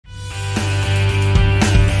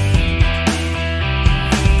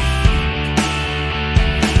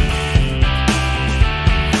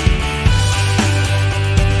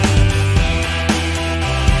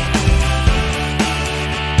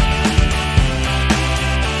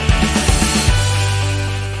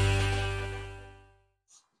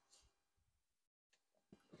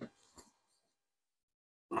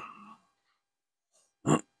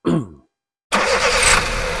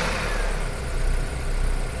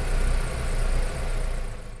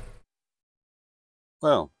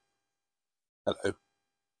Well, hello,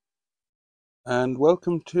 and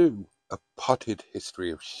welcome to A Potted History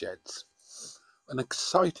of Sheds, an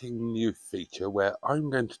exciting new feature where I'm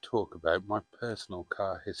going to talk about my personal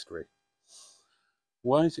car history.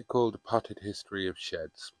 Why is it called A Potted History of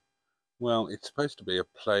Sheds? Well, it's supposed to be a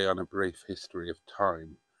play on a brief history of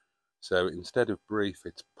time. So instead of brief,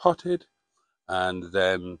 it's potted, and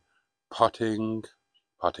then potting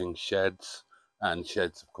sheds, and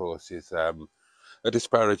sheds, of course, is a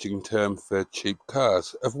disparaging term for cheap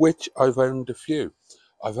cars, of which I've owned a few.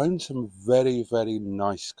 I've owned some very, very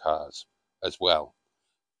nice cars as well,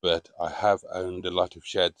 but I have owned a lot of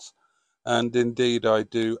sheds, and indeed I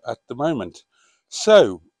do at the moment.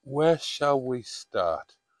 So, where shall we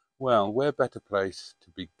start? Well, where better place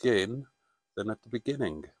to begin than at the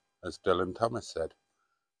beginning, as Dylan Thomas said.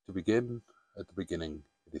 To begin at the beginning.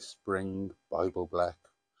 It is spring, Bible black,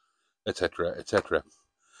 etc., etc.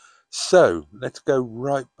 So, let's go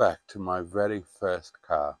right back to my very first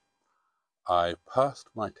car. I passed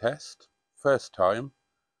my test, first time,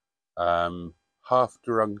 half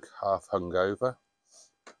drunk, half hungover,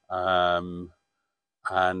 and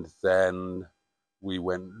then we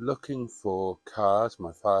went looking for cars,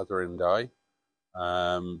 my father and I,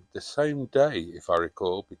 the same day, if I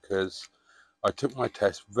recall, because I took my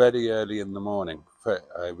test very early in the morning.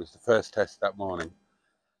 It was the first test that morning,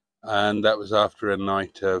 and that was after a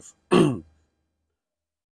night of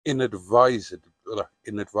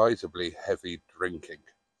inadvisably heavy drinking.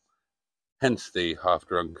 Hence the half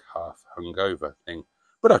drunk, half hungover thing.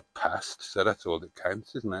 But I passed, so that's all that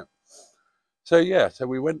counts, isn't it? So yeah, so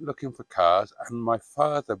we went looking for cars, and my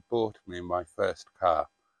father bought me my first car,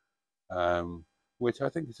 which I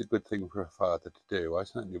think is a good thing for a father to do. I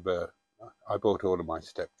bought all of my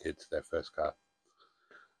stepkids their first car.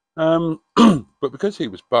 But because he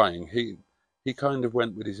was buying, he kind of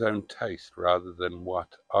went with his own taste rather than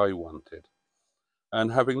what I wanted. And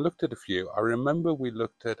having looked at a few, I remember we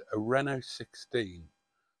looked at a Renault 16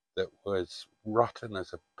 that was rotten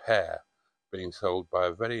as a pear, being sold by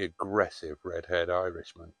a very aggressive red-haired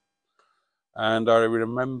Irishman. And I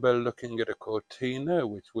remember looking at a Cortina,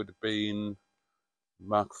 which would have been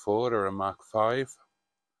Mark 4 or a Mark 5.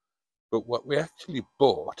 But what we actually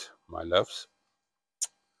bought, my loves,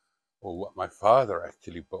 or what my father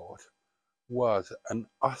actually bought, was an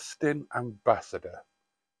Austin Ambassador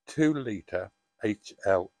 2-litre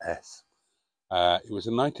HLS. It was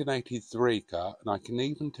a 1983 car, and I can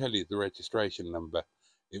even tell you the registration number.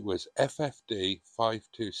 It was FFD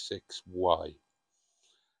 526Y,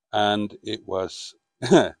 and it was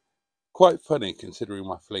quite funny considering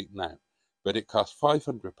my fleet now, but it cost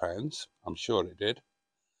 £500, I'm sure it did,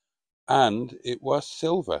 and it was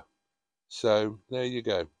silver. So there you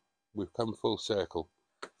go, we've come full circle.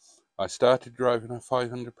 I started driving a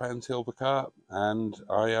 £500 silver car, and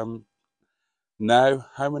I am now,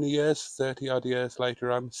 how many years? 30 odd years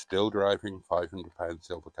later, I'm still driving £500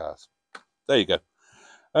 silver cars. There you go.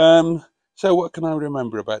 So what can I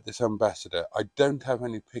remember about this Ambassador? I don't have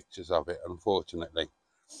any pictures of it, unfortunately.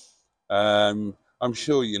 I'm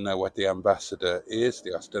sure you know what the Ambassador is,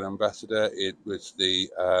 the Austin Ambassador. It was the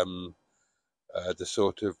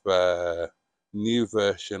sort of new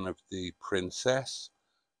version of the Princess.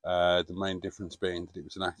 The main difference being that it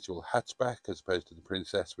was an actual hatchback as opposed to the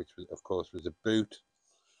Princess, which was, of course, was a boot.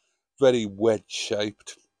 Very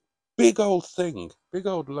wedge-shaped, big old thing, big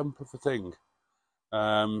old lump of a thing,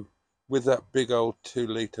 with that big old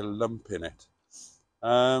 2-litre lump in it.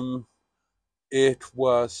 It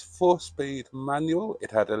was 4-speed manual. It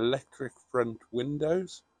had electric front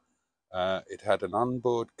windows. It had an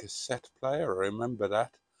onboard cassette player, I remember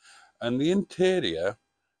that. And the interior,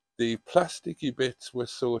 the plasticky bits were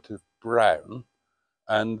sort of brown,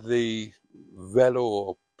 and the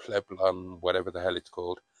velour pleblon, whatever the hell it's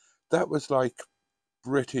called, that was like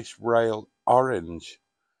British Rail orange.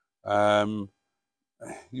 You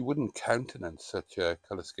wouldn't countenance such a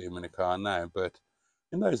colour scheme in a car now, but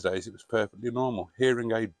in those days it was perfectly normal.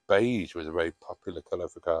 Hearing aid beige was a very popular colour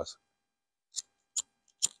for cars.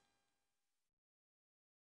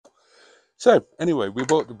 So anyway, we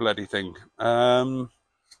bought the bloody thing.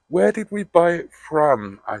 Where did we buy it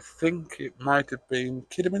from? I think it might have been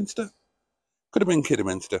Kidderminster. Could have been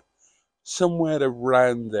Kidderminster. Somewhere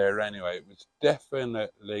around there anyway. It was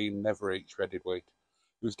definitely never eat shredded wheat.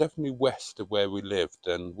 It was definitely west of where we lived,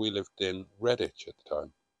 and we lived in Redditch at the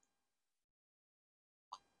time,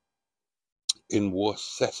 in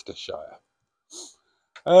Worcestershire.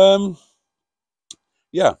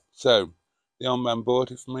 Yeah, so the old man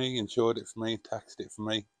bought it for me, insured it for me, taxed it for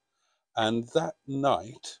me, and that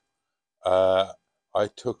night I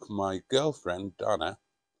took my girlfriend Donna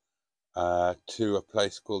to a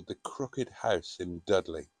place called the Crooked House in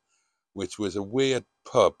Dudley, which was a weird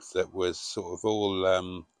pub that was sort of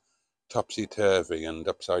all topsy-turvy and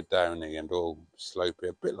upside-downy and all slopey,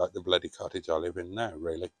 a bit like the bloody cottage I live in now,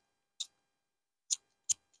 really.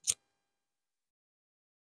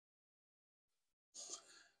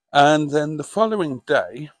 And then the following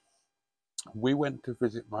day, we went to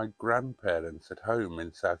visit my grandparents at home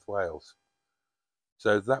in South Wales.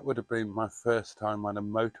 So that would have been my first time on a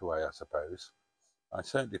motorway, I suppose. I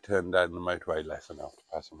certainly turned down the motorway lesson after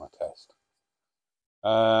passing my test.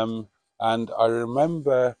 And I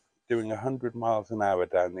remember doing 100 miles an hour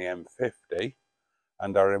down the M50,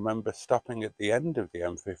 and I remember stopping at the end of the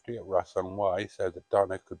M50 at Ross-on-Wye so that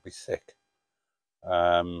Donna could be sick.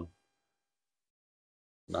 No,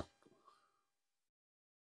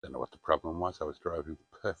 don't know what the problem was. I was driving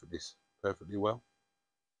perfectly well.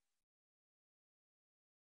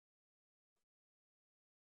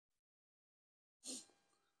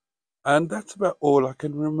 And that's about all I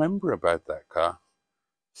can remember about that car.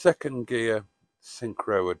 Second gear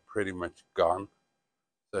synchro had pretty much gone,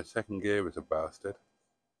 so second gear was a bastard.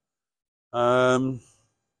 And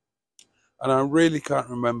I really can't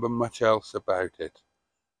remember much else about it.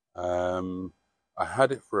 I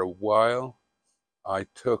had it for a while. I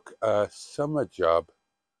took a summer job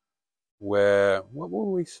where, what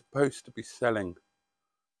were we supposed to be selling?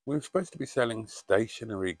 We were supposed to be selling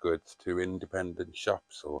stationery goods to independent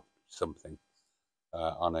shops or something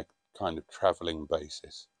on a kind of travelling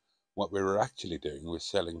basis. What we were actually doing was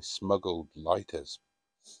selling smuggled lighters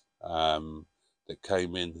that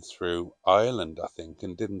came in through Ireland, I think,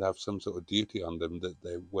 and didn't have some sort of duty on them that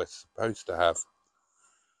they were supposed to have.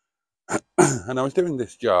 And I was doing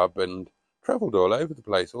this job and travelled all over the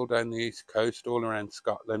place, all down the east coast, all around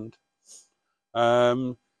Scotland.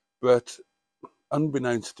 But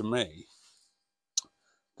unbeknownst to me,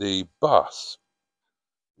 the boss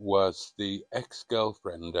was the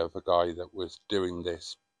ex-girlfriend of a guy that was doing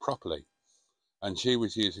this properly. And she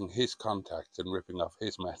was using his contacts and ripping off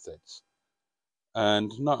his methods.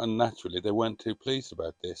 And not unnaturally, they weren't too pleased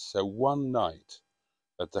about this. So one night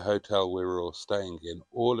at the hotel we were all staying in,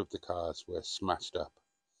 all of the cars were smashed up.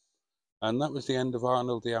 And that was the end of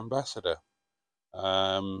Arnold the Ambassador.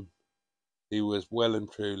 He was well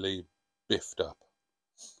and truly biffed up.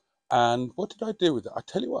 And what did I do with it? I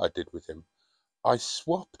tell you what I did with him. I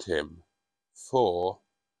swapped him for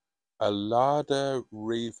a Lada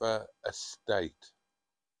Rover estate,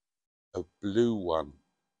 a blue one,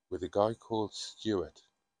 with a guy called Stuart.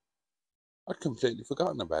 I'd completely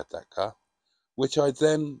forgotten about that car, which I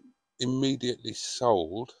then immediately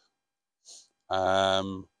sold.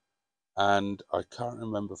 And I can't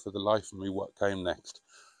remember for the life of me what came next.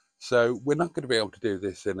 So we're not going to be able to do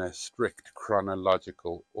this in a strict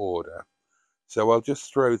chronological order. So I'll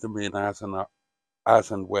just throw them in as and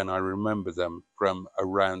when I remember them from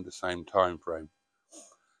around the same time frame.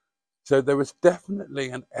 So there was definitely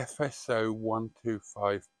an FSO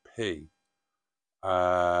 125P.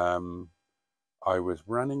 I was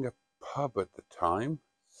running a pub at the time.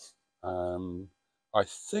 I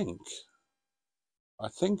think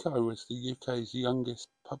I was the UK's youngest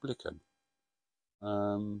publican.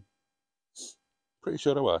 Pretty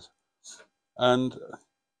sure I was. And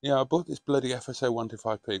yeah, I bought this bloody FSO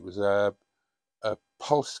 125P. It was a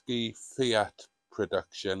Polski Fiat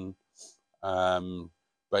production,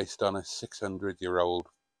 based on a 600-year-old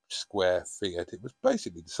square Fiat. It was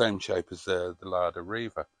basically the same shape as the Lada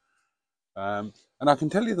Rover. And I can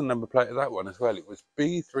tell you the number plate of that one as well. It was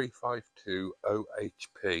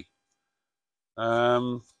B352OHP.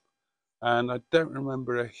 And I don't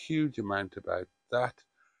remember a huge amount about that,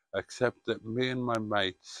 except that me and my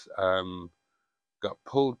mates got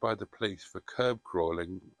pulled by the police for curb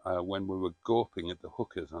crawling when we were gawping at the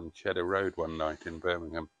hookers on Cheddar Road one night in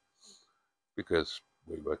Birmingham, because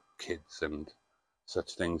we were kids and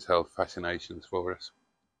such things held fascinations for us.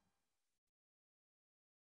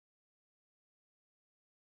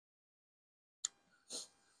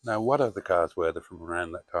 Now, what other cars were there from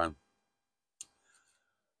around that time?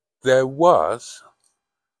 There was,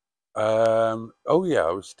 oh yeah,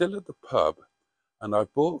 I was still at the pub, and I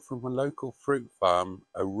bought from a local fruit farm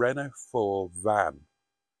a Renault 4 van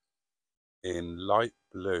in light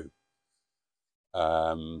blue,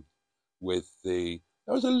 with that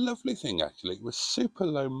was a lovely thing actually. It was super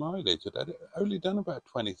low mileage. It had only done about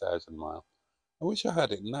 20,000 miles. I wish I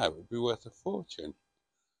had it now. It would be worth a fortune,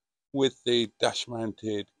 with the dash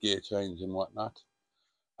mounted gear change and whatnot.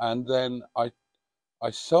 And then I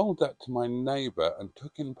sold that to my neighbour and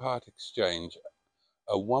took in part exchange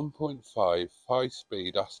a 1.5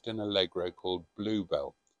 5-speed Austin Allegro called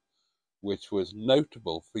Bluebell, which was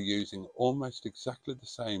notable for using almost exactly the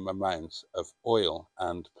same amounts of oil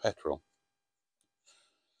and petrol.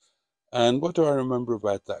 And what do I remember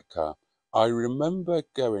about that car? I remember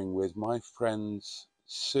going with my friends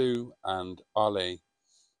Sue and Ollie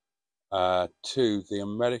to the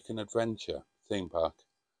American Adventure theme park,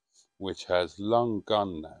 which has long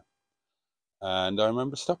gone now. And I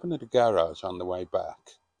remember stopping at a garage on the way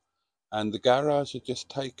back, and the garage had just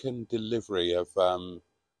taken delivery of a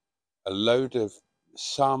load of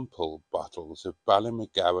sample bottles of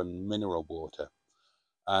Ballymcgowan mineral water,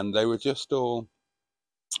 and they were just all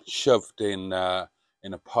shoved in a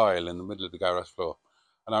pile in the middle of the garage floor.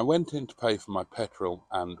 And I went in to pay for my petrol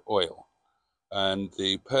and oil, and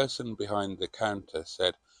the person behind the counter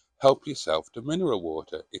said, "Help yourself to mineral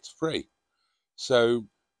water, it's free." So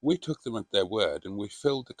we took them at their word, and we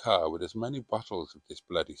filled the car with as many bottles of this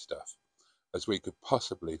bloody stuff as we could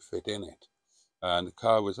possibly fit in it. And the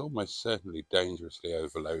car was almost certainly dangerously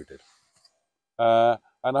overloaded. And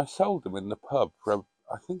I sold them in the pub for,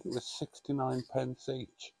 I think it was 69 pence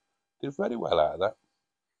each. Did very well out of that.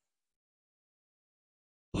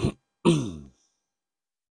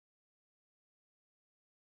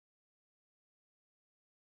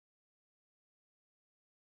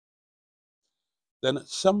 Then at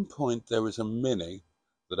some point there was a Mini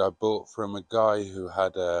that I bought from a guy who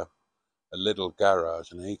had a little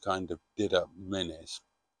garage, and he kind of did up Minis.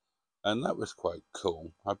 And that was quite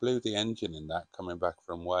cool. I blew the engine in that coming back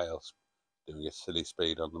from Wales, doing a silly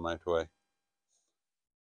speed on the motorway.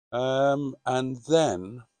 And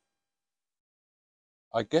then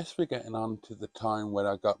I guess we're getting on to the time when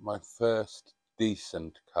I got my first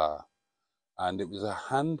decent car, and it was a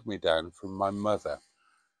hand-me-down from my mother.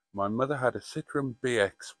 My mother had a Citroen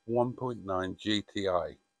BX 1.9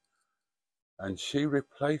 GTI, and she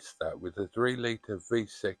replaced that with a 3-litre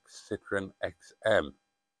V6 Citroen XM,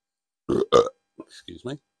 excuse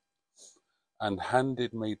me, and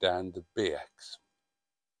handed me down the BX.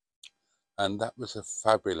 And that was a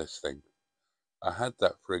fabulous thing. I had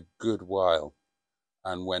that for a good while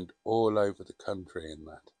and went all over the country in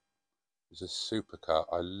that. It was a supercar.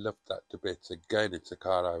 I loved that to bits. Again, it's a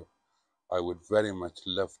car I would very much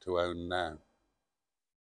love to own now.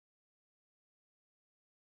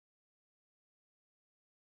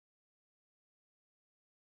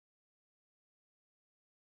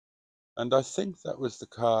 And I think that was the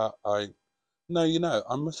car no,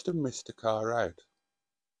 I must have missed a car out.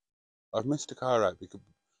 I've missed a car out because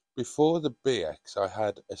before the BX, I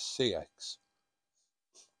had a CX,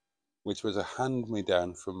 which was a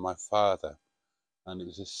hand-me-down from my father. And it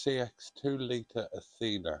was a CX 2-litre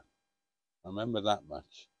Athena. I remember that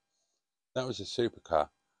much. That was a supercar.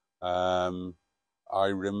 I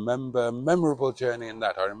remember a memorable journey in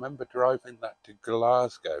that. I remember driving that to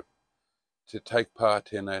Glasgow to take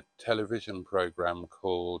part in a television program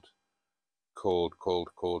called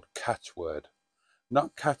Catchword.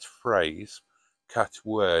 Not Catchphrase,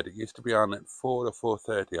 Catchword. It used to be on at 4 or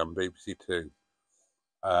 4:30 on BBC Two.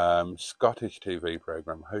 Scottish TV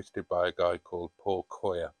program hosted by a guy called Paul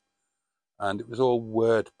Coyer, and it was all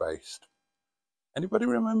word-based. Anybody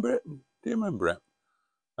remember it? Do you remember it?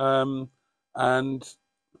 And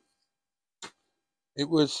it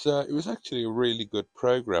was actually a really good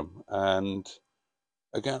program. And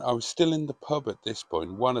again, I was still in the pub at this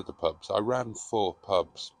point, one of the pubs. I ran 4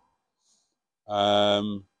 pubs.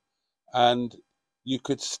 And you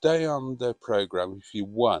could stay on the program if you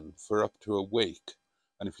won for up to a week.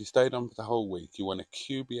 And if you stayed on for the whole week, you won a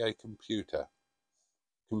QBA computer.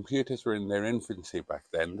 Computers were in their infancy back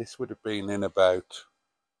then. This would have been in about,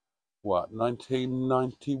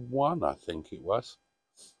 1991, I think it was.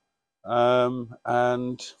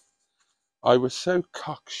 And I was so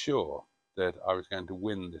cocksure that I was going to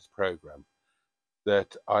win this program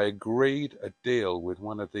that I agreed a deal with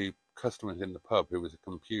one of the customers in the pub who was a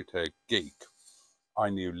computer geek. I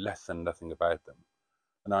knew less than nothing about them.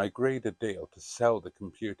 And I agreed a deal to sell the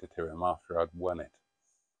computer to him after I'd won it.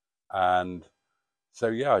 And so,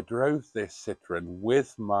 yeah, I drove this Citroen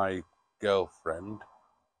with my girlfriend.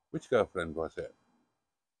 Which girlfriend was it?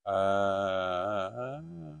 I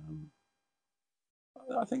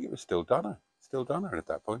think it was still Donna at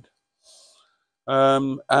that point.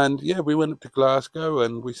 And yeah, we went up to Glasgow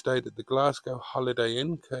and we stayed at the Glasgow Holiday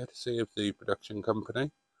Inn, courtesy of the production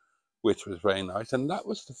company, which was very nice. And that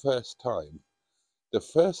was the first time. The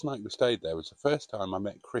first night we stayed there was the first time I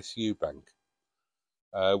met Chris Eubank.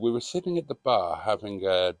 We were sitting at the bar having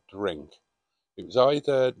a drink. It was I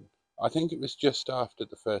think it was just after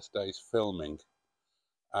the first day's filming.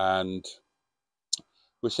 And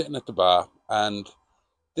we're sitting at the bar and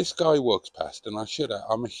this guy walks past, and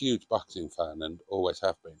I'm a huge boxing fan and always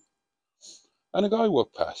have been. And a guy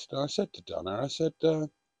walked past, and I said to Donna, I said, I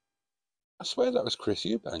swear that was Chris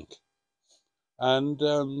Eubank.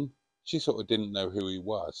 And she sort of didn't know who he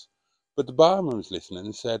was. But the barman was listening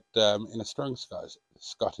and said, in a strong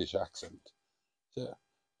Scottish accent, so,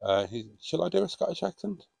 shall I do a Scottish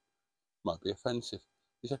accent? Might be offensive.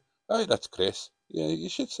 He said, "Oh, that's Chris. Yeah, you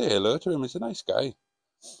should say hello to him. He's a nice guy."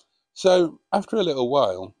 So after a little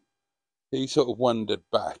while, he sort of wandered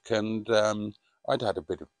back, and I'd had a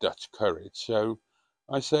bit of Dutch courage, so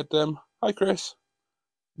I said, "Hi, Chris."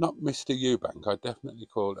 Not Mr. Eubank. I definitely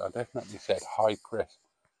said, "Hi, Chris."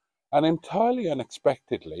 And entirely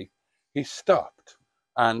unexpectedly, he stopped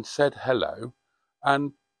and said hello,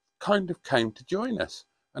 and kind of came to join us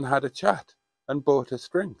and had a chat and bought us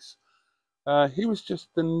drinks. He was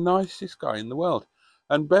just the nicest guy in the world.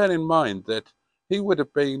 And bear in mind that he would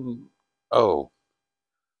have been, oh,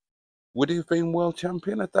 would he have been world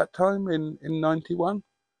champion at that time in 91?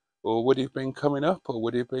 Or would he have been coming up? Or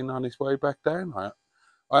would he have been on his way back down? I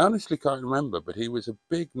honestly can't remember, but he was a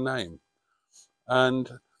big name.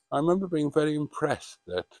 And I remember being very impressed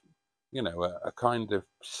that, you know, a kind of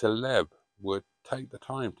celeb would take the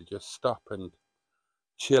time to just stop and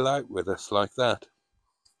chill out with us like that.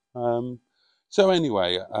 So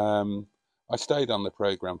anyway, I stayed on the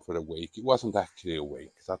programme for a week. It wasn't actually a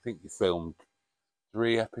week, because I think you filmed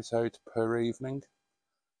 3 episodes per evening.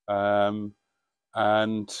 And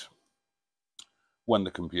won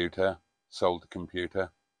the computer, sold the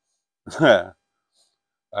computer. But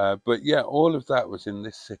yeah, all of that was in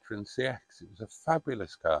this Citroen CX. It was a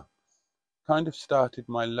fabulous car. Kind of started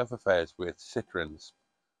my love affairs with Citroens.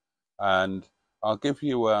 And I'll give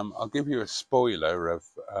you a spoiler of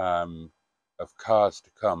cars to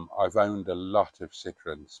come. I've owned a lot of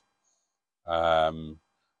Citroens.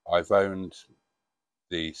 I've owned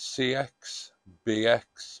the CX,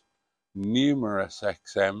 BX, numerous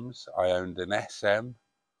XMs. I owned an SM.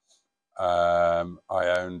 I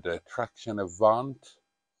owned a Traction Avant.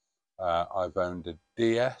 I've owned a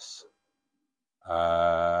DS.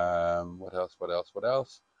 What else? What else? What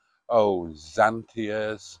else? Oh,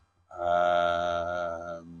 Xantias.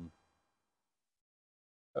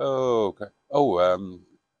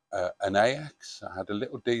 An AX. I had a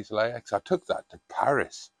little diesel AX. I took that to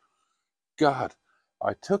Paris. God,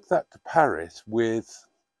 I took that to Paris with,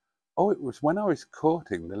 it was when I was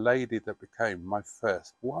courting the lady that became my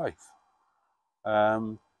first wife.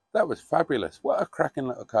 That was fabulous. What a cracking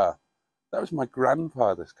little car. That was my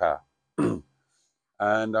grandfather's car.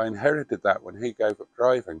 And I inherited that when he gave up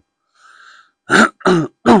driving.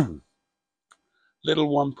 Little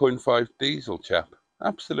 1.5 diesel chap.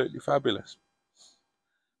 Absolutely fabulous.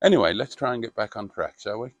 Anyway, let's try and get back on track,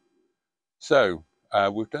 shall we? So,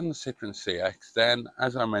 we've done the Citroen CX. Then,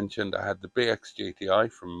 as I mentioned, I had the BX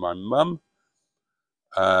GTI from my mum.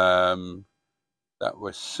 That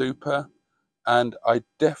was super. And I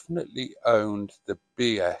definitely owned the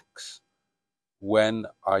BX when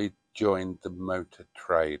I joined the motor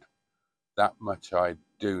trade. That much I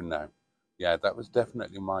do know. Yeah, that was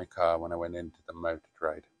definitely my car when I went into the motor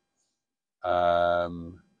trade.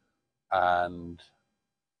 And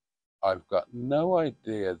I've got no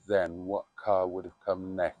idea then what car would have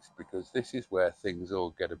come next, because this is where things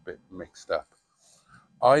all get a bit mixed up.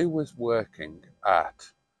 I was working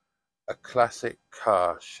at a classic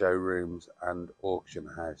car showrooms and auction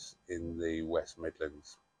house in the West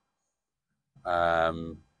Midlands.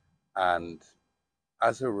 And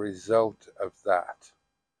as a result of that,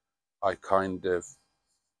 I kind of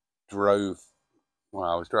drove,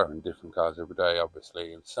 I was driving different cars every day,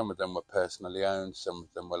 obviously, and some of them were personally owned, some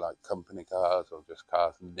of them were like company cars or just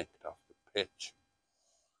cars nicked off the pitch.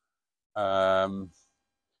 I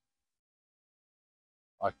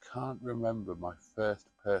can't remember my first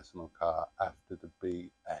personal car after the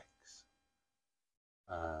BX.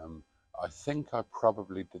 I think I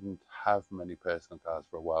probably didn't have many personal cars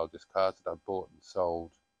for a while, just cars that I bought and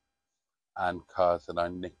sold, and cars that I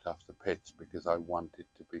nicked off the pitch because I wanted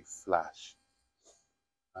to be flash.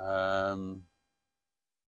 I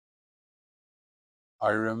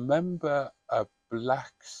remember a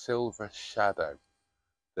black silver Shadow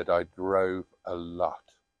that I drove a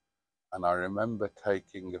lot, and I remember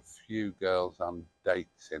taking a few girls on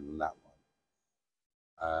dates in that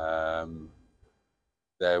one.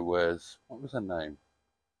 There was, what was her name?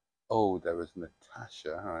 Oh, there was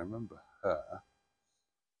Natasha, I remember her.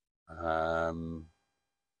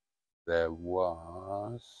 There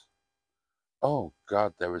was, oh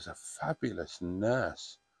God, there was a fabulous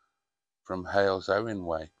nurse from Hales Owen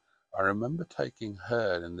Way. I remember taking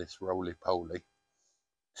her in this roly-poly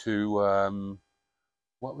to,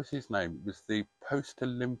 what was his name? It was the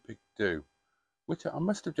post-Olympic do which I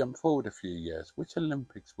must have jumped forward a few years. Which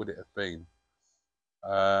Olympics would it have been?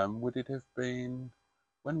 Would it have been,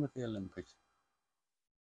 when were the Olympics?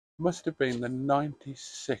 Must have been the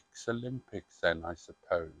 96 Olympics then, I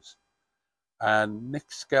suppose. And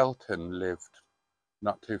Nick Skelton lived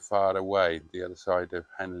not too far away, the other side of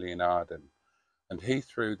Henley and Arden. And he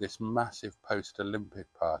threw this massive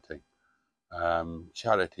post-Olympic party,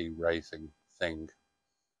 charity raising thing.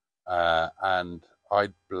 And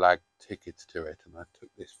I'd blagged tickets to it, and I took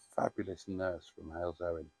this fabulous nurse from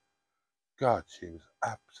Halesowen. God, she was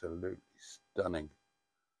absolutely stunning.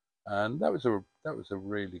 And that was a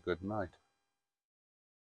really good night.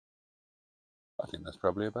 I think that's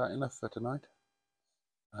probably about enough for tonight.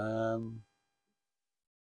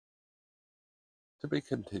 To be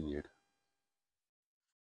continued.